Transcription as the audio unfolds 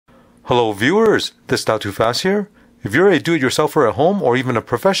Hello viewers, this Too Fast here. If you're a do-it-yourselfer at home or even a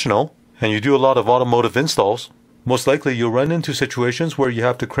professional, and you do a lot of automotive installs, most likely you'll run into situations where you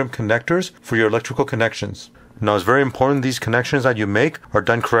have to crimp connectors for your electrical connections. Now it's very important these connections that you make are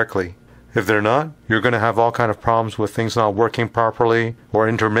done correctly. If they're not, you're going to have all kind of problems with things not working properly or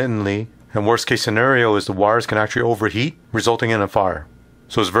intermittently, and worst case scenario is the wires can actually overheat, resulting in a fire.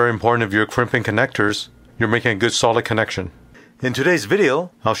 So it's very important if you're crimping connectors, you're making a good solid connection. In today's video,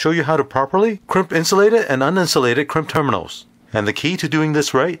 I'll show you how to properly crimp insulated and uninsulated crimp terminals. And the key to doing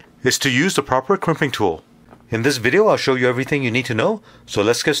this right is to use the proper crimping tool. In this video, I'll show you everything you need to know, so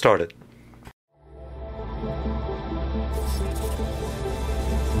let's get started.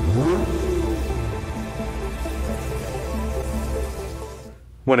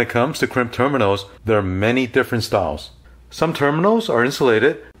 When it comes to crimp terminals, there are many different styles. Some terminals are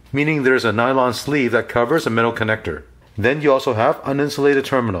insulated, meaning there's a nylon sleeve that covers a metal connector. Then you also have uninsulated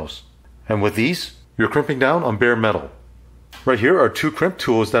terminals. And with these, you're crimping down on bare metal. Right here are two crimp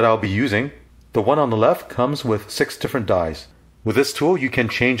tools that I'll be using. The one on the left comes with 6 different dies. With this tool, you can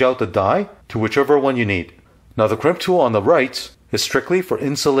change out the die to whichever one you need. Now the crimp tool on the right is strictly for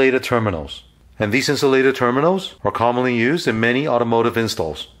insulated terminals. And these insulated terminals are commonly used in many automotive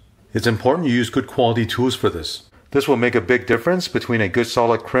installs. It's important you use good quality tools for this. This will make a big difference between a good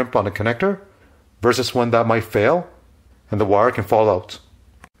solid crimp on a connector versus one that might fail and the wire can fall out.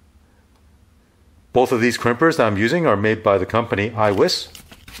 Both of these crimpers that I'm using are made by the company IWISS.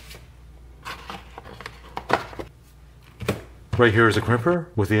 Right here is a crimper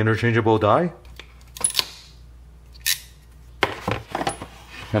with the interchangeable die.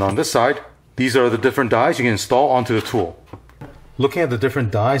 And on this side, these are the different dies you can install onto the tool. Looking at the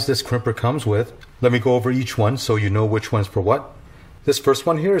different dies this crimper comes with, let me go over each one so you know which one's for what. This first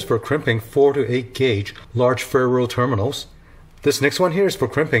one here is for crimping 4 to 8 gauge large ferrule terminals. This next one here is for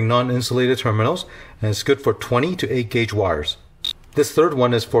crimping non-insulated terminals, and it's good for 20 to 8 gauge wires. This third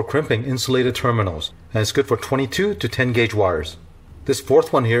one is for crimping insulated terminals, and it's good for 22 to 10 gauge wires. This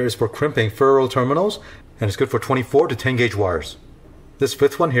fourth one here is for crimping ferrule terminals, and it's good for 24 to 10 gauge wires. This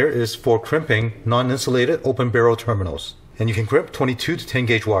fifth one here is for crimping non-insulated open barrel terminals, and you can crimp 22 to 10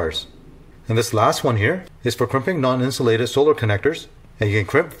 gauge wires. And this last one here is for crimping non-insulated solar connectors, and you can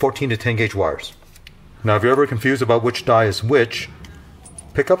crimp 14 to 10 gauge wires. Now if you're ever confused about which die is which,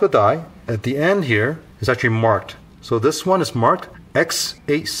 pick up the die. At the end here is actually marked. So this one is marked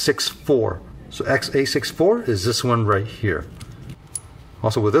X864. So X864 is this one right here.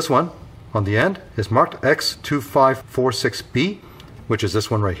 Also with this one, on the end is marked X2546B, which is this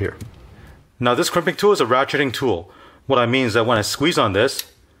one right here. Now this crimping tool is a ratcheting tool. What I mean is that when I squeeze on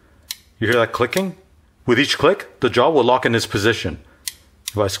this, you hear that clicking? With each click, the jaw will lock in its position.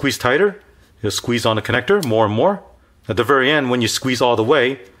 If I squeeze tighter, it'll squeeze on the connector more and more. At the very end, when you squeeze all the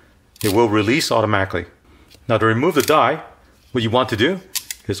way, it will release automatically. Now to remove the die, what you want to do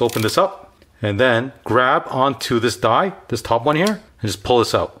is open this up and then grab onto this die, this top one here, and just pull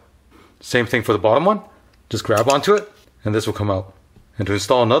this out. Same thing for the bottom one. Just grab onto it and this will come out. And to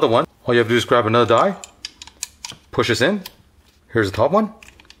install another one, all you have to do is grab another die, push this in. Here's the top one.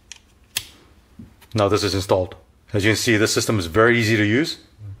 Now this is installed. As you can see, this system is very easy to use.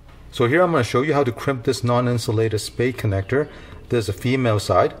 So here I'm going to show you how to crimp this non-insulated spade connector. There's a female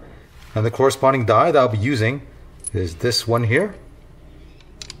side, and the corresponding die that I'll be using is this one here.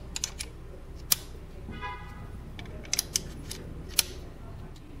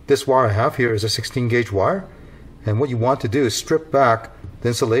 This wire I have here is a 16 gauge wire, and what you want to do is strip back the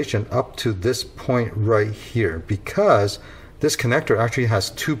insulation up to this point right here, because this connector actually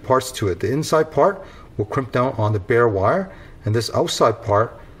has 2 parts to it. The inside part will crimp down on the bare wire, and this outside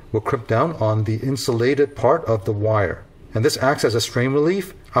part will crimp down on the insulated part of the wire. And this acts as a strain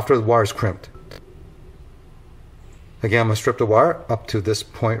relief after the wire is crimped. Again, I'm going to strip the wire up to this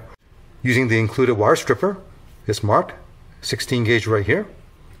point. Using the included wire stripper, it's marked 16 gauge right here.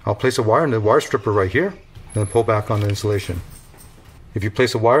 I'll place a wire in the wire stripper right here, and then pull back on the insulation. If you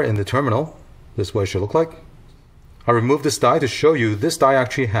place a wire in the terminal, this is what it should look like. I removed this die to show you this die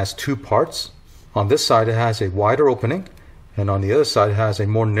actually has 2 parts. On this side it has a wider opening, and on the other side it has a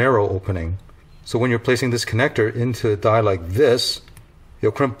more narrow opening. So when you're placing this connector into a die like this,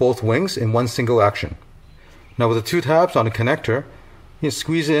 you'll crimp both wings in one single action. Now with the 2 tabs on the connector, you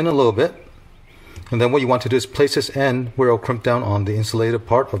squeeze it in a little bit, and then what you want to do is place this end where it'll crimp down on the insulated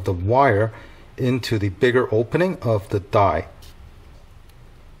part of the wire into the bigger opening of the die.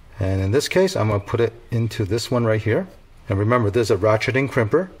 And in this case, I'm going to put it into this one right here. And remember, this is a ratcheting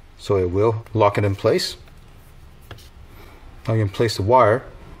crimper, so it will lock it in place. Now you can place the wire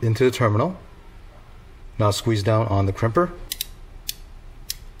into the terminal. Now squeeze down on the crimper.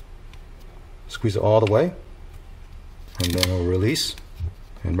 Squeeze it all the way, and then it'll release.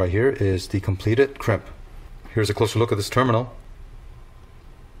 And right here is the completed crimp. Here's a closer look at this terminal.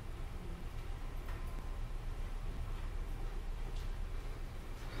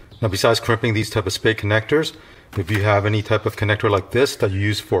 Now, besides crimping these type of spade connectors, if you have any type of connector like this that you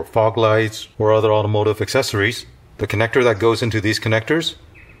use for fog lights or other automotive accessories, the connector that goes into these connectors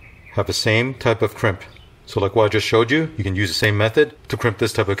have the same type of crimp. So like what I just showed you, you can use the same method to crimp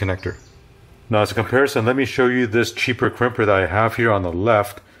this type of connector. Now, as a comparison, let me show you this cheaper crimper that I have here on the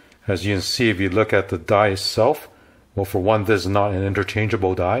left. As you can see, if you look at the die itself, well, for one, this is not an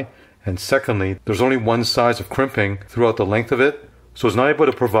interchangeable die, and secondly, there's only one size of crimping throughout the length of it, so it's not able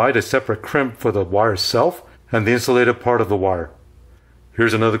to provide a separate crimp for the wire itself and the insulated part of the wire.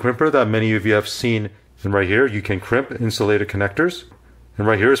 Here's another crimper that many of you have seen, and right here you can crimp insulated connectors, and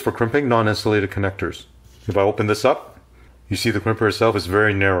right here is for crimping non-insulated connectors. If I open this up, you see the crimper itself is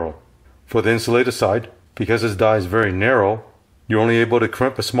very narrow. For the insulated side, because this die is very narrow, you're only able to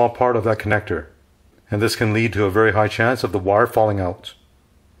crimp a small part of that connector, and this can lead to a very high chance of the wire falling out.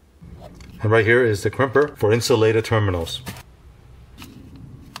 And right here is the crimper for insulated terminals.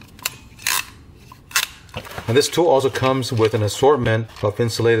 And this tool also comes with an assortment of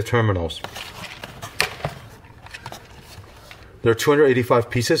insulated terminals. There are 285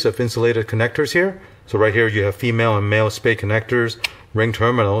 pieces of insulated connectors here. So right here you have female and male spade connectors, ring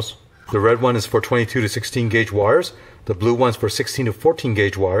terminals. The red one is for 22 to 16 gauge wires. The blue one's for 16 to 14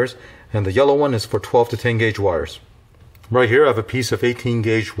 gauge wires. And the yellow one is for 12 to 10 gauge wires. Right here I have a piece of 18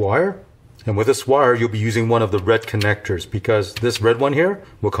 gauge wire. And with this wire, you'll be using one of the red connectors because this red one here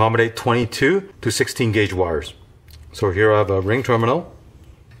will accommodate 22 to 16 gauge wires. So here I have a ring terminal,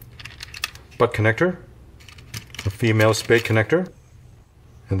 butt connector, a female spade connector,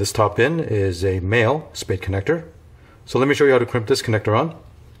 and this top pin is a male spade connector. So let me show you how to crimp this connector on.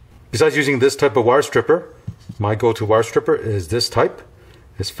 Besides using this type of wire stripper, my go-to wire stripper is this type.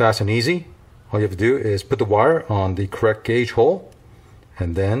 It's fast and easy. All you have to do is put the wire on the correct gauge hole,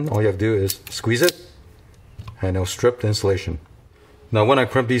 and then all you have to do is squeeze it and it'll strip the insulation. Now when I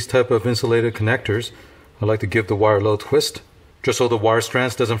crimp these type of insulated connectors, I like to give the wire a little twist just so the wire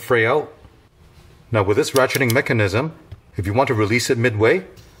strands doesn't fray out. Now with this ratcheting mechanism, if you want to release it midway,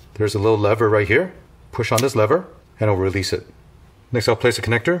 there's a little lever right here. Push on this lever and it'll release it. Next I'll place a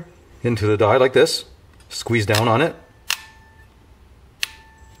connector into the die like this, squeeze down on it.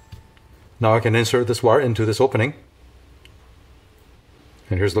 Now I can insert this wire into this opening.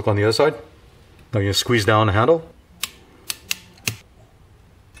 And here's a look on the other side. Now you squeeze down the handle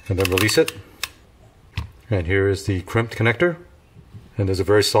and then release it. And here is the crimped connector, and there's a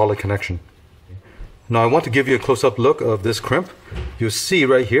very solid connection. Now I want to give you a close-up look of this crimp. You'll see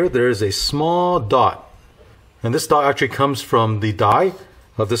right here there is a small dot, and this dot actually comes from the die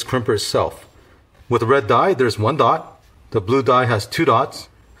of this crimper itself. With the red die there's one dot, the blue die has two dots,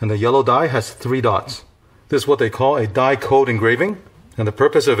 and the yellow die has three dots. This is what they call a die code engraving. And the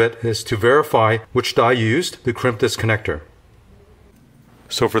purpose of it is to verify which die you used to crimp this connector.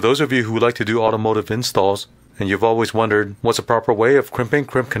 So for those of you who like to do automotive installs and you've always wondered what's a proper way of crimping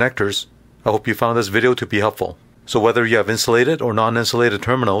crimp connectors, I hope you found this video to be helpful. So whether you have insulated or non-insulated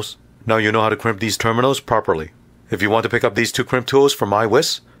terminals, now you know how to crimp these terminals properly. If you want to pick up these two crimp tools from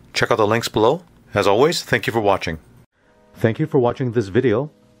IWISS, check out the links below. As always, thank you for watching. Thank you for watching this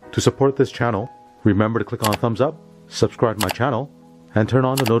video. To support this channel, remember to click on thumbs up, subscribe to my channel, and turn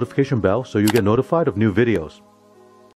on the notification bell so you get notified of new videos.